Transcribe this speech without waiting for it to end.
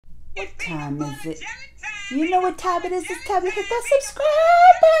What time is it? You know what time it is. It's time to hit that subscribe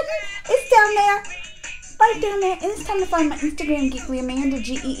button. It's down there. Right down there. And it's time to find my Instagram, Geekly Amanda,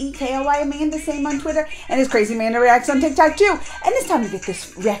 Geekly Amanda, same on Twitter. And it's Crazy Amanda Reacts on TikTok too. And it's time to get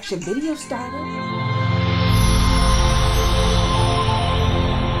this reaction video started.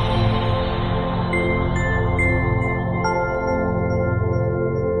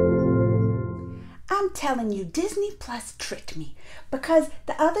 I'm telling you, Disney Plus tricked me, because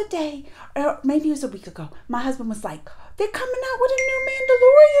the other day, or maybe it was a week ago, my husband was like, they're coming out with a new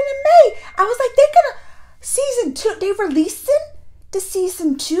Mandalorian in May. I was like, they're gonna, season 2, they releasing the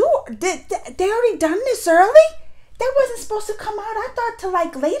season 2? They already done this early? That wasn't supposed to come out, I thought, till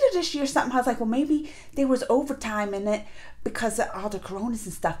like later this year or something. I was like, well, maybe there was overtime in it because of all the coronas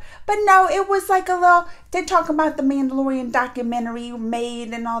and stuff. But no, it was like a little, they're talking about the Mandalorian documentary made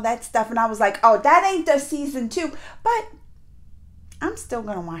and all that stuff. And I was like, oh, that ain't the season 2. But I'm still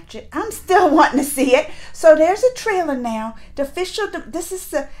going to watch it. I'm still wanting to see it. So there's a trailer now. The official, this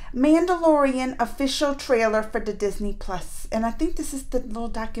is the Mandalorian official trailer for the Disney Plus. And I think this is the little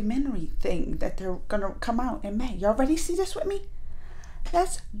documentary thing that they're going to come out in May. Y'all ready to see this with me?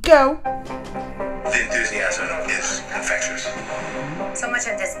 Let's go. The enthusiasm is infectious. So much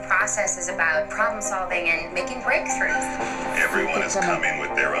of this process is about problem solving and making breakthroughs. Everyone is coming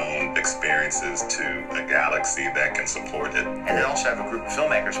with their own experiences to a galaxy that can support it. And they also have a group of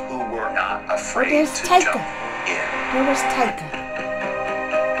filmmakers who were not afraid to jump in. Where was Taika?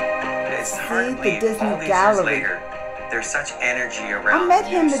 It's hard to believe Disney all these Gallery. years later, there's such energy around I met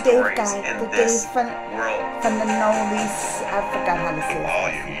him, the Dave stories guy, in the this Dave world. from the Noli's, I forgot how to say it.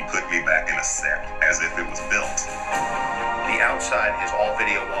 Volume put me back in a set as if it was built. The outside is all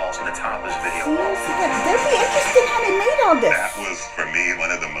video walls and the top is video walls. They'd be interested how they made all this. That was, for me,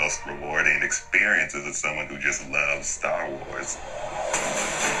 one of the most rewarding experiences as someone who just loves Star Wars.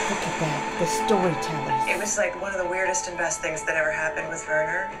 Look at that, the storytellers. It was like one of the weirdest and best things that ever happened with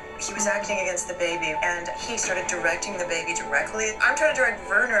Werner. He was acting against the baby, and he started directing the baby directly. I'm trying to direct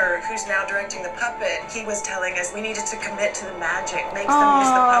Werner, who's now directing the puppet. He was telling us we needed to commit to the magic, makes them use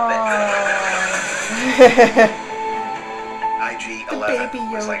the puppet.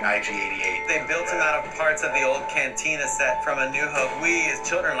 IG-11 was like IG-88. They built him out of parts of the old Cantina set from A New Hope. We, as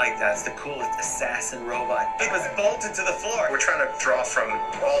children, like that's the coolest assassin robot. It was bolted to the floor. We're trying to draw from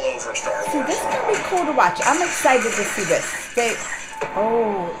all over Star Wars. See, this is going to be cool to watch. I'm excited to see this. The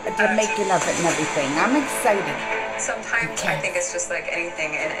making of it and everything. I'm excited. Sometimes I think it's just like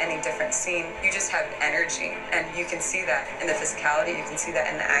anything in any different scene. You just have energy, and you can see that in the physicality. You can see that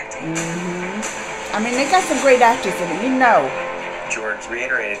in the acting. I mean, they got some great actors in it, you know. George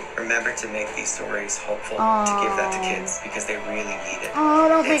reiterated, remember to make these stories hopeful, to give that to kids, because they really need it. Oh,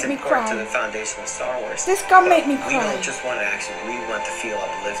 don't make me cry. It's important to the foundation of Star Wars. This gonna make me cry. We don't just want action, we want to feel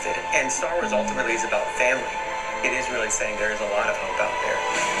uplifted. And Star Wars ultimately is about family. It is really saying there is a lot of hope out there.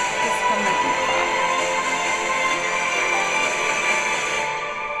 This gonna make me cry.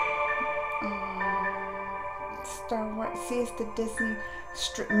 Star Wars, see, it's the Disney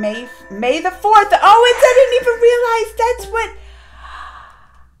May the 4th. Oh, I didn't even realize that's what.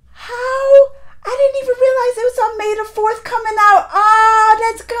 I didn't even realize it was on May the 4th coming out. Oh,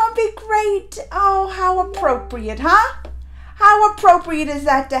 that's gonna be great. Oh, how appropriate, huh? How appropriate is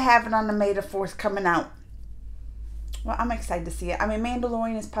that to have it on the May the 4th coming out? Well, I'm excited to see it. I mean,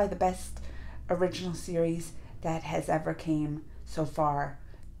 Mandalorian is probably the best original series that has ever came so far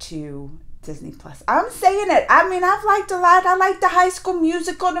to Disney Plus. I'm saying it. I mean, I've liked a lot. I like the High School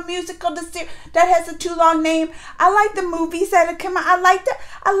Musical, the series that has a too long name. I like the movies that have come out.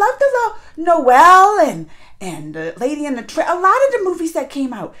 I love the little Noelle and the Lady in the Tramp. A lot of the movies that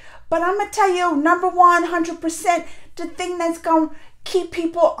came out. But I'm gonna tell you, number one, 100%, the thing that's gonna keep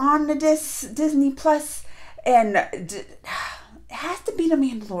people on to this Disney Plus, and it has to be the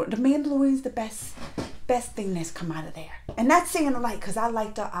Mandalorian. The Mandalorian's the best thing that's come out of there. And that's saying a lot, because I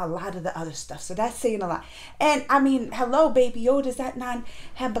liked a lot of the other stuff. So that's saying a lot. And I mean, hello, Baby Yoda. Does that not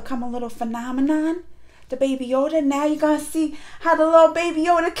have become a little phenomenon? The Baby Yoda. Now you're going to see how the little Baby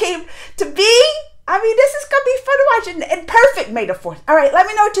Yoda came to be. I mean, this is going to be fun to watch. And perfect May the 4th. All right, let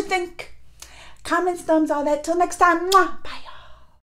me know what you think. Comments, thumbs, all that. Till next time. Mwah. Bye.